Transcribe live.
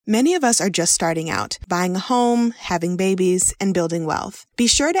Many of us are just starting out, buying a home, having babies, and building wealth. Be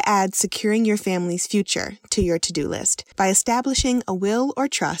sure to add securing your family's future to your to-do list by establishing a will or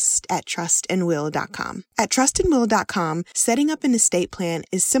trust at trustandwill.com. At trustandwill.com, setting up an estate plan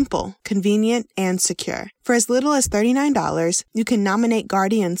is simple, convenient, and secure. For as little as $39, you can nominate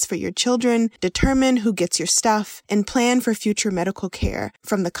guardians for your children, determine who gets your stuff, and plan for future medical care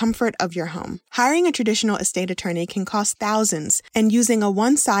from the comfort of your home. Hiring a traditional estate attorney can cost thousands, and using a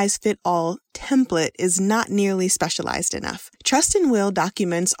one-size-fit-all template is not nearly specialized enough. Trust and Will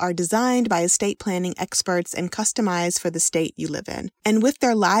documents are designed by estate planning experts and customized for the state you live in. And with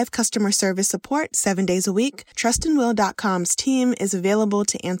their live customer service support 7 days a week, trustandwill.com's team is available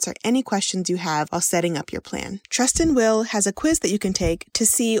to answer any questions you have while setting up your plan. Trust and Will has a quiz that you can take to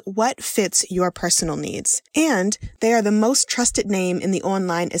see what fits your personal needs. And they are the most trusted name in the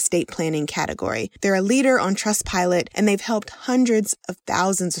online estate planning category. They're a leader on Trustpilot, and they've helped hundreds of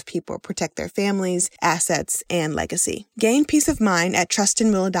thousands of people protect their families, assets, and legacy. Gain peace of mind at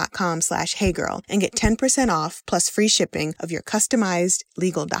trustandwill.com/heygirl and get 10% off plus free shipping of your customized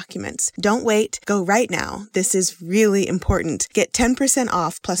legal documents. Don't wait. Go right now. This is really important. Get 10%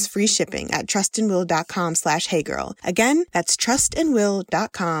 off plus free shipping at trustandwill.com/heygirl. Again, that's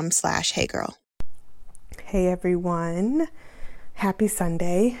trustandwill.com/heygirl. Hey everyone. Happy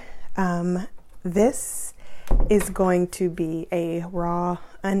Sunday. This is going to be a raw,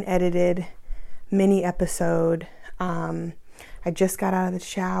 unedited mini episode. I just got out of the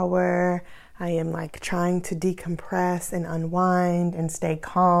shower. I am trying to decompress and unwind and stay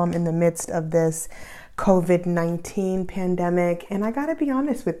calm in the midst of this COVID-19 pandemic. And I gotta be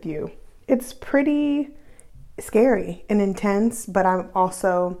honest with you, it's pretty scary and intense, but I'm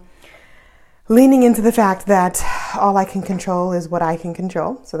also leaning into the fact that all I can control is what I can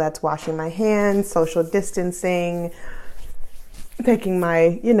control. So that's washing my hands, social distancing, taking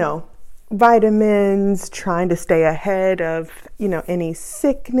my, vitamins, trying to stay ahead of, any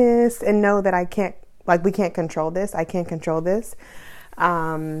sickness, and know that we can't control this. I can't control this.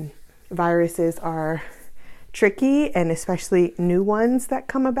 Viruses are tricky, and especially new ones that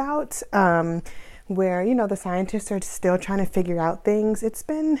come about, where, the scientists are still trying to figure out things. It's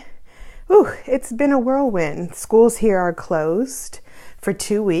been a whirlwind. Schools here are closed for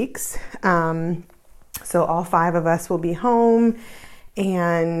 2 weeks. So all 5 of us will be home.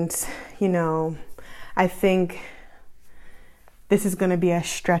 And, I think this is going to be a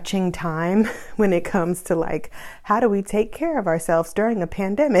stretching time when it comes to how do we take care of ourselves during a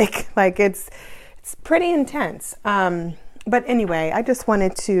pandemic? It's pretty intense. But anyway, I just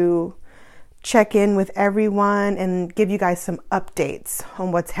wanted to check in with everyone and give you guys some updates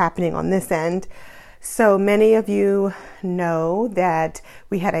on what's happening on this end. So many of you know that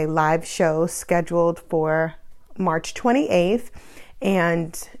we had a live show scheduled for March 28th,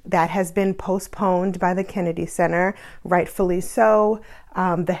 and that has been postponed by the Kennedy Center, rightfully so.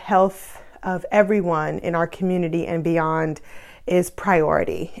 The health of everyone in our community and beyond is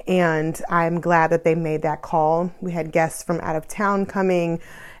priority, and I'm glad that they made that call. We had guests from out of town coming,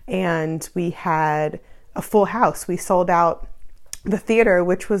 and we had a full house. We sold out the theater,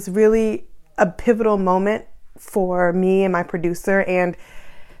 which was really a pivotal moment for me and my producer and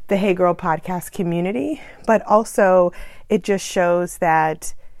the Hey Girl podcast community. But also it just shows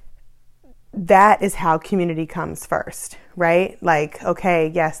that is how community comes first, right?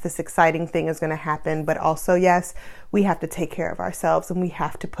 Okay, yes, this exciting thing is going to happen, but also, yes, we have to take care of ourselves and we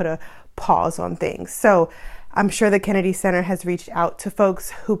have to put a pause on things. So I'm sure the Kennedy Center has reached out to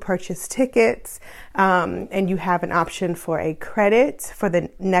folks who purchase tickets, and you have an option for a credit for the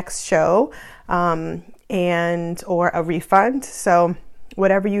next show, and or a refund. So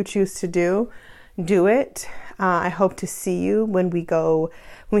whatever you choose to do it. I hope to see you when we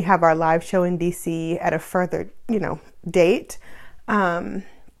have our live show in DC at a further, date. And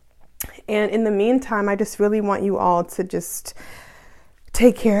in the meantime, I just really want you all to just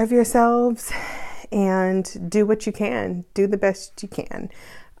take care of yourselves and do what you can. Do the best you can.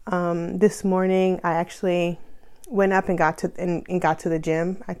 This morning, I actually went up and got to the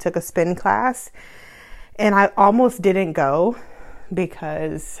gym. I took a spin class, and I almost didn't go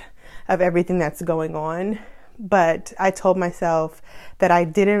because of everything that's going on. But I told myself that I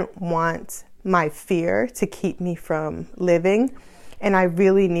didn't want my fear to keep me from living, and I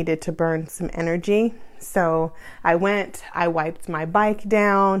really needed to burn some energy. So I wiped my bike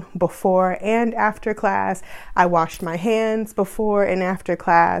down before and after class. I washed my hands before and after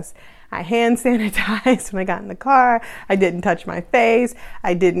class. I hand sanitized when I got in the car. I didn't touch my face.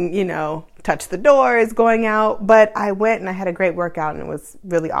 I didn't, touch the doors going out, but I went and I had a great workout, and it was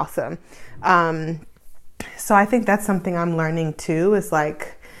really awesome. So I think that's something I'm learning too, is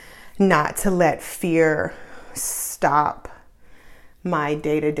not to let fear stop my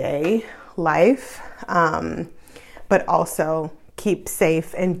day-to-day life, but also keep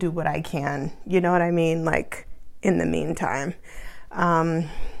safe and do what I can. You know what I mean? Like, in the meantime.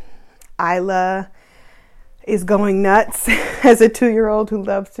 Isla is going nuts as a 2-year-old who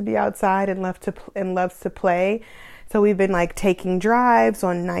loves to be outside and loves to play. So we've been like taking drives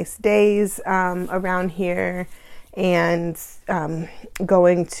on nice days around here, and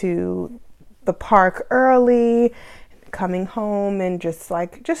going to the park early, coming home, and just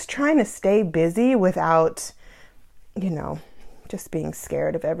trying to stay busy without, just being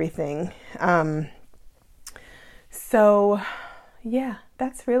scared of everything. So yeah,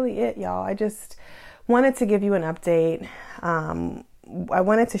 that's really it, y'all. I just wanted to give you an update. I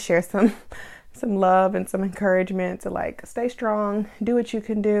wanted to share some love and some encouragement to like stay strong, do what you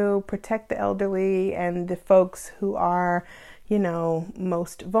can do, protect the elderly and the folks who are,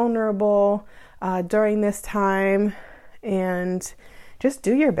 most vulnerable during this time, and just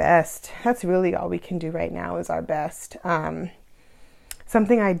do your best. That's really all we can do right now, is our best.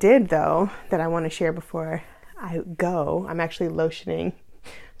 Something I did though that I want to share before I go, I'm actually lotioning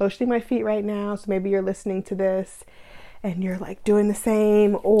my feet right now. So maybe you're listening to this and you're like doing the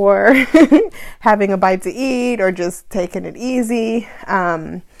same, or having a bite to eat, or just taking it easy.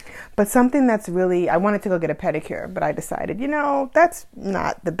 But something that's really, I wanted to go get a pedicure, but I decided, that's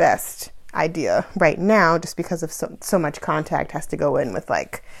not the best idea right now, just because of so much contact has to go in with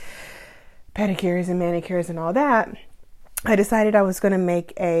like pedicures and manicures and all that. I decided I was going to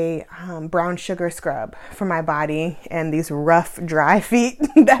make a brown sugar scrub for my body and these rough, dry feet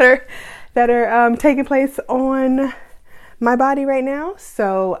that are taking place on my body right now.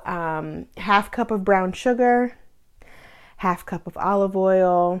 So 1/2 cup of brown sugar, 1/2 cup of olive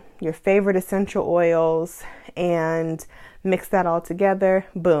oil, your favorite essential oils, and mix that all together.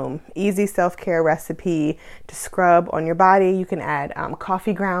 Boom. Easy self-care recipe to scrub on your body. You can add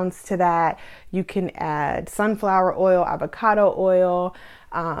coffee grounds to that. You can add sunflower oil, avocado oil,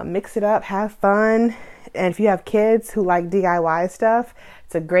 mix it up, have fun. And if you have kids who like DIY stuff,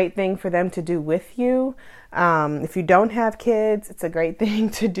 it's a great thing for them to do with you. If you don't have kids, it's a great thing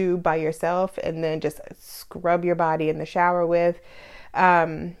to do by yourself and then just scrub your body in the shower with.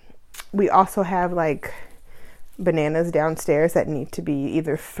 We also have like bananas downstairs that need to be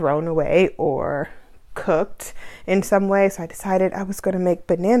either thrown away or cooked in some way. So I decided I was going to make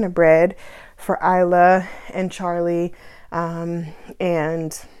banana bread for Isla and Charlie,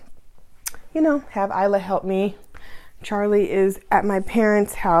 and, have Isla help me. Charlie is at my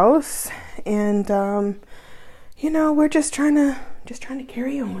parents' house, and, we're just trying to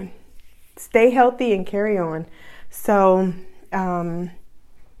carry on, stay healthy and carry on. So,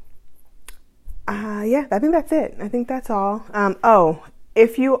 yeah, I think that's it. I think that's all.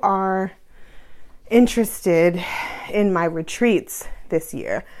 If you are interested in my retreats this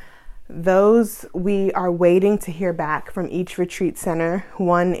year, those we are waiting to hear back from each retreat center,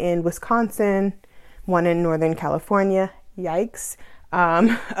 one in Wisconsin, one in Northern California, yikes,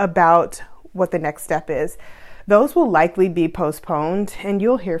 about what the next step is. Those will likely be postponed, and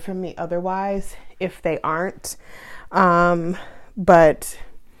you'll hear from me otherwise if they aren't. But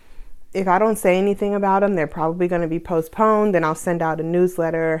if I don't say anything about them, they're probably going to be postponed. Then I'll send out a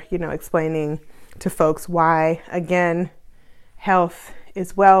newsletter, explaining to folks why, again, health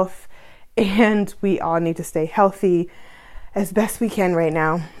is wealth, and we all need to stay healthy as best we can right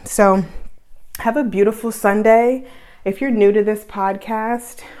now. So have a beautiful Sunday. If you're new to this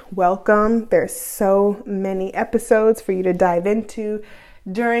podcast, welcome. There's so many episodes for you to dive into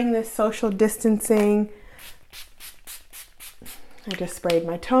during this social distancing. I just sprayed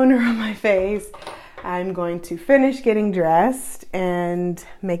my toner on my face. I'm going to finish getting dressed and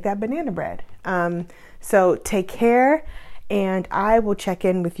make that banana bread. So take care, and I will check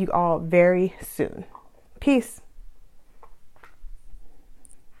in with you all very soon. Peace.